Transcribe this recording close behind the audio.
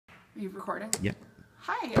Are you recording? Yep.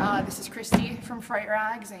 Hi, this is Christy from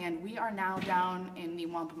Fright-Rags, and we are now down in the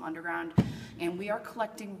Wampum Underground, and we are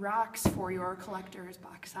collecting rocks for your collector's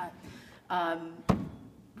box set.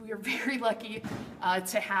 We are very lucky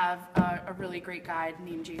to have a really great guide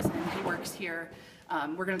named Jason. He works here.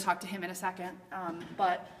 We're going to talk to him in a second,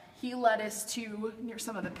 but he led us to near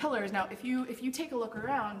some of the pillars. Now, if you take a look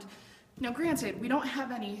around, now granted, we don't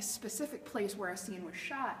have any specific place where a scene was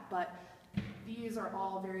shot, but these are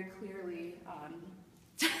all very clearly,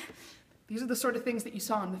 these are the sort of things that you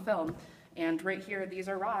saw in the film. And right here, these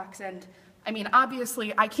are rocks. And I mean,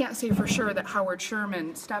 obviously, I can't say for sure that Howard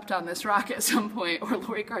Sherman stepped on this rock at some point, or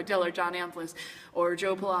Laurie Cardell, or John Amplis, or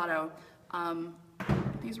Joe Pilato.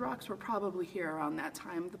 These rocks were probably here around that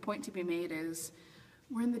time. The point to be made is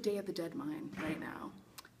we're in the Day of the Dead mine right now,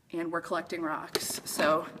 and we're collecting rocks.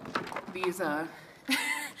 So these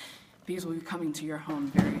these will be coming to your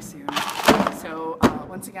home very soon. So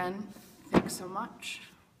once again, thanks so much.